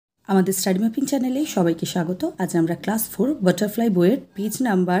আমাদের study mapping চ্যানেলে সবাইকে স্বাগত। আজ আমরা ক্লাস 4 বাটারফ্লাই বইয়ের পেজ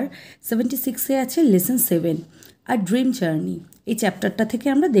নাম্বার 76-এ আছে লেসন 7 আর ড্রিম জার্নি। এই চ্যাপ্টারটা থেকে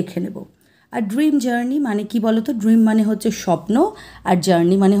আমরা দেখে নেব। আর ড্রিম জার্নি মানে কি বলো তো? ড্রিম মানে হচ্ছে স্বপ্ন, আর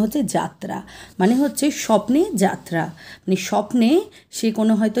জার্নি মানে হচ্ছে যাত্রা, মানে হচ্ছে স্বপ্নে যাত্রা, মানে স্বপ্নে সে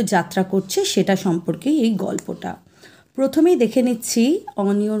কোনো হয়তো যাত্রা করছে, সেটা সম্পর্কেই এই গল্পটা। প্রথমেই দেখে নিচ্ছি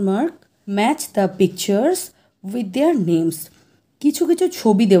on your mark match the pictures with their names. কিছু কিছু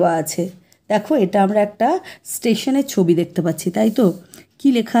ছবি দেওয়া আছে। দেখো, এটা আমরা একটা স্টেশনের ছবি দেখতে পাচ্ছি, তাই তো? কি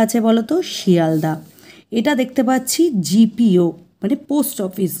লেখা আছে বলো তো? শিয়ালদা। এটা দেখতে পাচ্ছি জিপিও মানে পোস্ট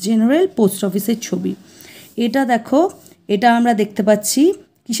অফিস, জেনারেল পোস্ট অফিসের ছবি। এটা দেখো, এটা আমরা দেখতে পাচ্ছি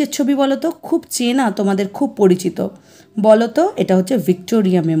কিসের ছবি বলো তো? খুব চেনা, তোমাদের খুব পরিচিত। বলো তো, এটা হচ্ছে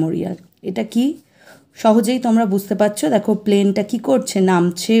ভিক্টোরিয়া মেমোরিয়াল। এটা কি? সহজেই তোমরা বুঝতে পারছো। দেখো প্লেনটা কি করছে?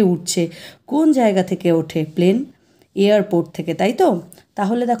 নামছে, উঠছে। কোন জায়গা থেকে ওঠে প্লেন? এয়ারপোর্ট থেকে, তাই তো?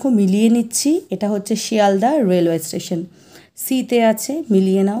 তাহলে দেখো মিলিয়ে নিচ্ছি। এটা হচ্ছে শিয়ালদা রেলওয়ে স্টেশন। সিতে আছে,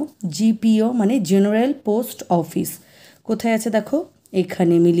 মিলিয়ে নাও। জিপিও মানে জেনারেল পোস্ট অফিস কোথায় আছে? দেখো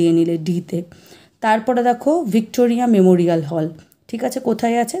এখানে মিলিয়ে নিলে ডিতে। তারপরে দেখো ভিক্টোরিয়া মেমোরিয়াল হল, ঠিক আছে,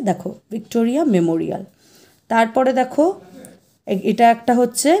 কোথায় আছে? দেখো ভিক্টোরিয়া মেমোরিয়াল। তারপরে দেখো এটা একটা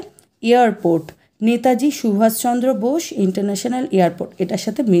হচ্ছে airport, Netaji Subhash Chandra Bose international airport, এটার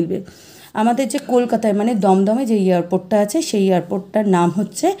সাথে মিলবে। আমাদের যে কলকাতায় মানে দমদমে যে এয়ারপোর্টটা আছে, সেই এয়ারপোর্টটার নাম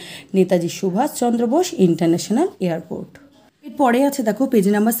হচ্ছে নেতাজি সুভাষচন্দ্র বোস ইন্টারন্যাশনাল এয়ারপোর্ট। এরপরে আছে দেখো page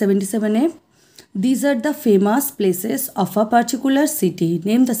number 77-এ, these are the famous places of a particular city,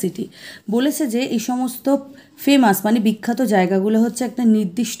 name the city. বলেছে যে এই সমস্ত ফেমাস মানে বিখ্যাত জায়গাগুলো হচ্ছে একটা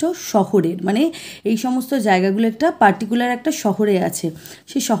নির্দিষ্ট শহরের, মানে এই সমস্ত জায়গাগুলো একটা পার্টিকুলার একটা শহরে আছে।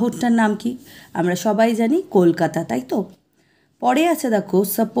 সেই শহরটার নাম কি? আমরা সবাই জানি কলকাতা, তাই তো? পরে আছে দেখো,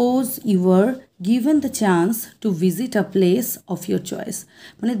 suppose you are given the chance to visit a place of your choice.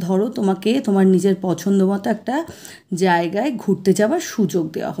 মানে ধরো তোমাকে তোমার নিজের পছন্দ মতো একটা জায়গায় ঘুরতে যাওয়ার সুযোগ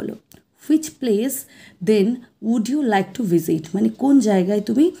দেওয়া হলো। Which place then would you like to visit, মানে কোন জায়গায়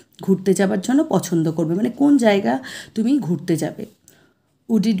তুমি ঘুরতে যাবার জন্য পছন্দ করবে, মানে কোন জায়গা তুমি ঘুরতে যাবে।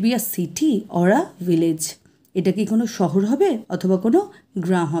 Would it be a city or a village? এটা কি কোনো শহর হবে অথবা কোনো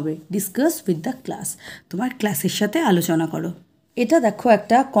গ্রাম হবে? ডিসকাস উইথ দ্য ক্লাস, তোমার ক্লাসের সাথে আলোচনা করো। এটা দেখো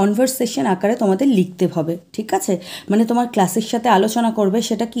একটা কনভারসেশন আকারে তোমাদের লিখতে হবে, ঠিক আছে? মানে তোমার ক্লাসের সাথে আলোচনা করবে।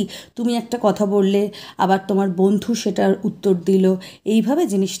 সেটা কি? তুমি একটা কথা বললে, আবার তোমার বন্ধু সেটার উত্তর দিল, এইভাবে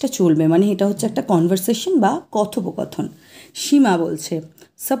জিনিসটা চলবে। মানে এটা হচ্ছে একটা কনভারসেশন বা কথোপকথন। সীমা বলছে,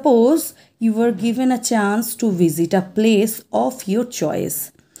 suppose you are given a chance to visit a place of your choice.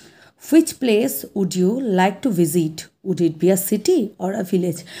 Which place would you like to visit? Would it be a city or a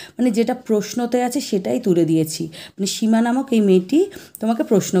village? মানে যেটা প্রশ্নতে আছে সেটাই তুলে দিয়েছি। মানে সীমা নামক এই মেয়েটি তোমাকে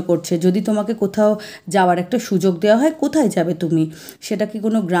প্রশ্ন করছে, যদি তোমাকে কোথাও যাওয়ার একটা সুযোগ দেওয়া হয়, কোথায় যাবে তুমি? সেটা কি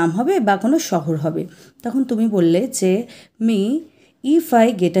কোনো গ্রাম হবে বা কোনো শহর হবে? তখন তুমি বললে যে me if I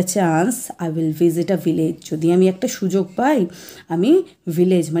get a chance I will visit a village. যদি আমি একটা সুযোগ পাই, আমি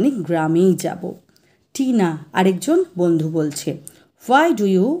ভিলেজ মানে গ্রামেই যাব। টিনা আরেকজন বন্ধু বলছে, why do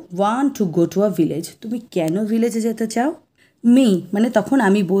you want to go to a village? তুমি কেন ভিলেজে যেতে চাও? মি মানে তখন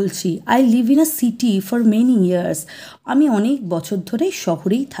আমি বলছি, I live in a city for many years. আমি অনেক বছর ধরে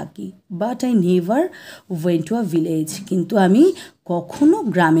শহরেই থাকি। But I never went to a village. কিন্তু আমি কখনো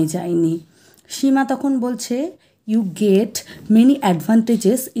গ্রামে যাইনি। সীমা তখন বলছে, you get many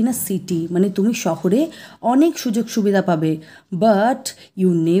advantages in a city, মানে তুমি শহরে অনেক সুযোগ সুবিধা পাবে। But you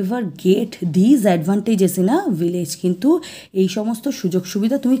never gate these advantages in a village, কিন্তু এই সমস্ত সুযোগ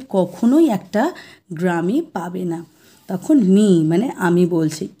সুবিধা তুমি কখনোই একটা গ্রামে পাবে না। তখন মি মানে আমি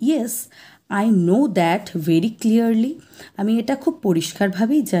বলছি, yes I know that very clearly. আমি এটা খুব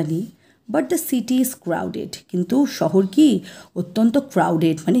পরিষ্কারভাবেই জানি। But the city is crowded, কিন্তু শহর কি অত্যন্ত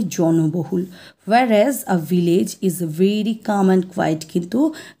ক্রাউডেড মানে জনবহুল। হোয়ারএজ a village is very calm and quite, কিন্তু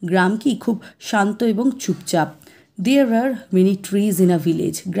গ্রাম কি খুব শান্ত এবং চুপচাপ। দেয়ার are many trees in a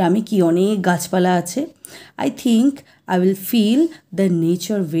village, গ্রামে কি অনেক গাছপালা আছে। I think I will feel the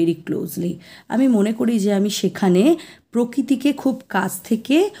nature very closely, আমি মনে করি যে আমি সেখানে প্রকৃতিকে খুব কাছ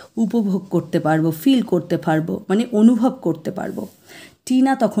থেকে উপভোগ করতে পারবো, ফিল করতে পারবো, মানে অনুভব করতে পারবো।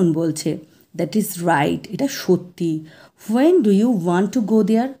 টিনা তখন বলছে, দ্যাট ইজ রাইট, এটা সত্যি। When do you want to go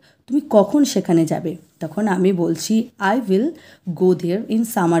দেয়ার? তুমি কখন সেখানে যাবে? তখন আমি বলছি, I will go there in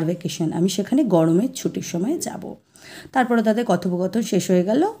summer vacation, আমি সেখানে গরমের ছুটির সময় যাব। তারপরে তাদের কথোপকথন শেষ হয়ে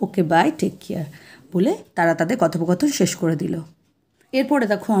গেল। ওকে বাই, টেক কেয়ার বলে তারা তাদের কথোপকথন শেষ করে দিল। এরপরে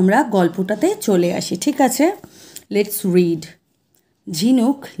দেখো আমরা গল্পটাতে চলে আসি, ঠিক আছে? Let's read.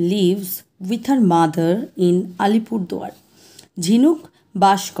 ঝিনুক lives with her mother in Alipurduar. ঝিনুক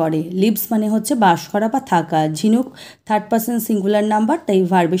বাস করে। লিভস মানে হচ্ছে বাস করা বা থাকা। ঝিনুক থার্ড পারসন সিঙ্গুলার নাম্বার, তাই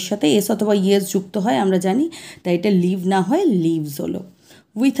ভার্বের সাথে এস অথবা ইয়েস যুক্ত হয় আমরা জানি, তাই এটা লিভ না হয় লিভস হলো।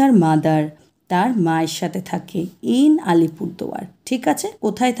 উইথ আর মাদার, তার মায়ের সাথে থাকে। ইন আলিপুরদুয়ার, ঠিক আছে,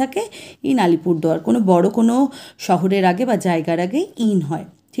 কোথায় থাকে? ইন আলিপুরদুয়ার। কোনো বড় কোনো শহরের আগে বা জায়গার আগে ইন হয়,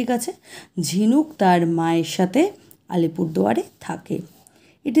 ঠিক আছে। ঝিনুক তার মায়ের সাথে আলিপুরদুয়ারে থাকে।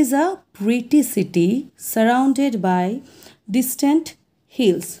 It is a pretty city surrounded by distant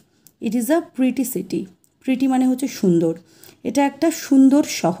hills. It is a pretty city. Pretty মানে হচ্ছে সুন্দর, এটা একটা সুন্দর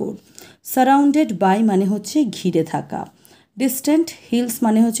শহর। সারাউন্ডেড বাই মানে হচ্ছে ঘিরে থাকা। ডিস্ট্যান্ট হিলস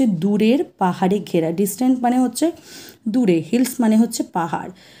মানে হচ্ছে দূরের পাহাড়ে ঘেরা। ডিস্ট্যান্ট মানে হচ্ছে দূরে, হিলস মানে হচ্ছে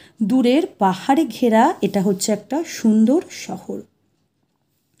পাহাড়। দূরের পাহাড়ে ঘেরা এটা হচ্ছে একটা সুন্দর শহর।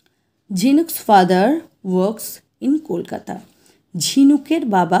 Jhinuk's father works in Kolkata. ঝিনুকের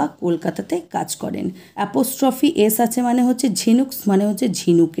বাবা কলকাতাতে কাজ করেন। অ্যাপোস্ট্রফি এস আছে মানে হচ্ছে ঝিনুকস মানে হচ্ছে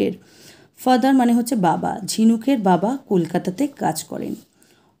ঝিনুকের, ফাদার মানে হচ্ছে বাবা। ঝিনুকের বাবা কলকাতাতে কাজ করেন।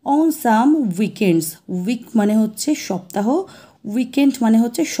 অন সাম উইকেন্ডস, উইক মানে হচ্ছে সপ্তাহ, উইকেন্ড মানে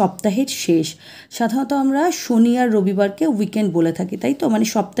হচ্ছে সপ্তাহের শেষ। সাধারণত আমরা শনি আর রবিবারকে উইকেন্ড বলে থাকি, তাই তো, মানে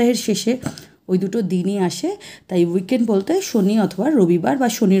সপ্তাহের শেষে ওই দুটো দিনই আসে, তাই উইকেন্ড বলতে শনি অথবা রবিবার বা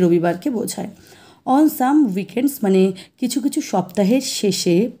শনি রবিবারকে বোঝায়। অন সাম উইকেন্ডস মানে কিছু কিছু সপ্তাহের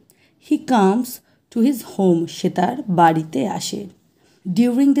শেষে he comes to his home, সে তার বাড়িতে আসে।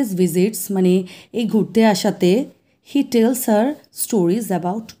 ডিউরিং দিস ভিজিটস মানে এই ঘুরতে আসাতে he tells her stories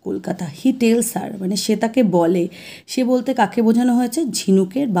about Kolkata. He tells হার মানে সে তাকে বলে, সে বলতে কাকে বোঝানো হয়েছে?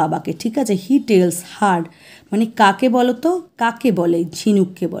 ঝিনুকের বাবাকে, ঠিক আছে। হি টেলস হার মানে কাকে বলো তো? কাকে বলে?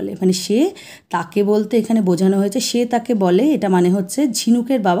 ঝিনুককে বলে, মানে সে তাকে বলতে এখানে বোঝানো হয়েছে সে তাকে বলে, এটা মানে হচ্ছে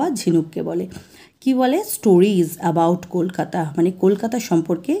ঝিনুকের বাবা ঝিনুককে বলে। কি বলে? স্টোরিজ অ্যাবাউট কলকাতা, মানে কলকাতা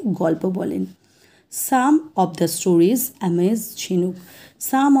সম্পর্কে গল্প বলেন। সাম অফ দ্য স্টোরিজ অ্যামেজ ঝিনুক।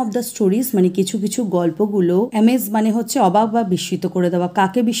 সাম অফ দ্য স্টোরিজ মানে কিছু কিছু গল্পগুলো, অ্যামেজ মানে হচ্ছে অবাক বা বিস্মিত করে দেওয়া।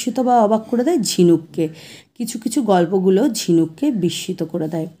 কাকে বিস্মিত বা অবাক করে দেয়? ঝিনুককে। কিছু কিছু গল্পগুলো ঝিনুককে বিস্মিত করে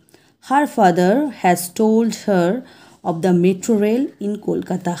দেয়। Her father has told her of the metro rail in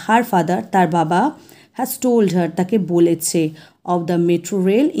Kolkata. Her father তার বাবা, হ্যাজ টোল্ড হার তাকে বলেছে, of the metro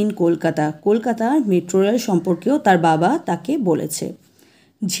rail in Kolkata কলকাতার মেট্রো রেল সম্পর্কেও তার বাবা তাকে বলেছে।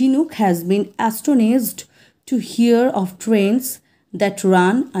 ঝিনুক has been অ্যাস্টোনিশড two here of trains that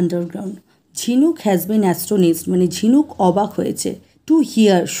run underground. ঝিনুক হ্যাজ বিন অ্যাস্টোনিশড মানে ঝিনুক অবাক হয়েছে, টু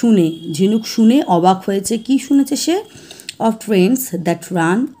হিয়ার শুনে, ঝিনুক শুনে অবাক হয়েছে। কি শুনেছে সে? Of trains that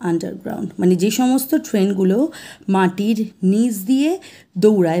run underground মানে যে সমস্ত ট্রেনগুলো মাটির নিচ দিয়ে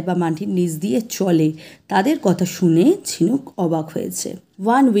দৌড়ায় বা মাটির নিচ দিয়ে চলে, তাদের কথা শুনে ঝিনুক অবাক হয়েছে।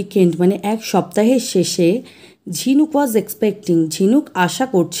 ওয়ান উইকেন্ড মানে এক সপ্তাহের শেষে ঝিনুক ওয়াজ এক্সপেক্টিং, ঝিনুক আশা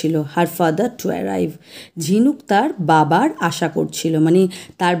করছিল, হার ফাদার টু অ্যারাইভ, ঝিনুক তার বাবার আশা করছিল, মানে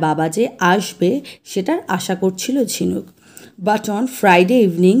তার বাবা যে আসবে সেটার আশা করছিল ঝিনুক। বাট অন ফ্রাইডে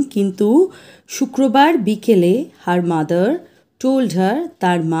ইভিনিং কিন্তু শুক্রবার বিকেলে হার মাদার টোল্ড হার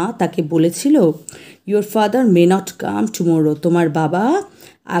তার মা তাকে বলেছিল, your father may not come tomorrow, তোমার বাবা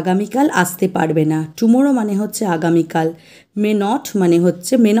আগামীকাল আসতে পারবে না। টুমোরো মানে হচ্ছে আগামীকাল, মে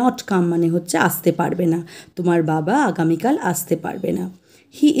নট কাম মানে হচ্ছে আসতে পারবে না, তোমার বাবা আগামীকাল আসতে পারবে না।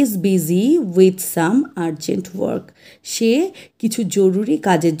 He is busy with some urgent work, সে কিছু জরুরি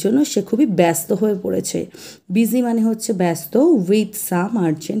কাজের জন্য সে খুবই ব্যস্ত হয়ে পড়েছে। বিজি মানে হচ্ছে ব্যস্ত, উইথ সাম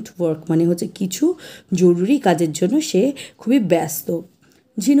আর্জেন্ট ওয়ার্ক মানে হচ্ছে কিছু জরুরি কাজের জন্য সে খুবই ব্যস্ত।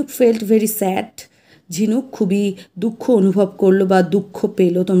 ঝিনুক ফেল্ট ভেরি স্যাড, ঝিনুক খুবই দুঃখ অনুভব করলো বা দুঃখ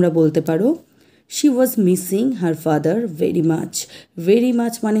পেল তোমরা বলতে পারো। She was missing her father very much, very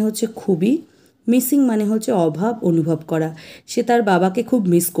much মানে হচ্ছে খুবই, মিসিং মানে হচ্ছে অভাব অনুভব করা। সে তার বাবাকে খুব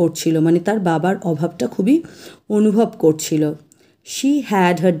মিস করছিল, মানে তার বাবার অভাবটা খুবই অনুভব করছিল। She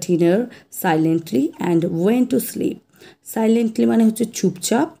had her dinner silently and went to sleep, silently মানে হচ্ছে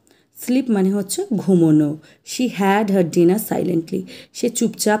চুপচাপ, স্লিপ মানে হচ্ছে ঘুমোনো। She had her dinner silently, সে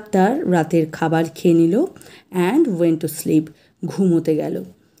চুপচাপ তার রাতের খাবার খেয়ে নিল, অ্যান্ড ওয়েন্ট টু স্লিপ ঘুমোতে গেল।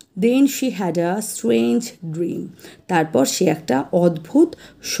 Then she had a strange dream, তারপর সে একটা অদ্ভুত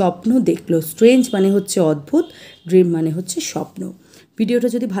স্বপ্ন দেখলো। স্ট্রেঞ্জ মানে হচ্ছে অদ্ভুত, ড্রিম মানে হচ্ছে স্বপ্ন। ভিডিওটা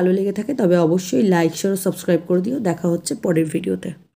যদি ভালো লেগে থাকে তবে অবশ্যই লাইক শেয়ার ও সাবস্ক্রাইব করে দিও। দেখা হচ্ছে পরের ভিডিওতে।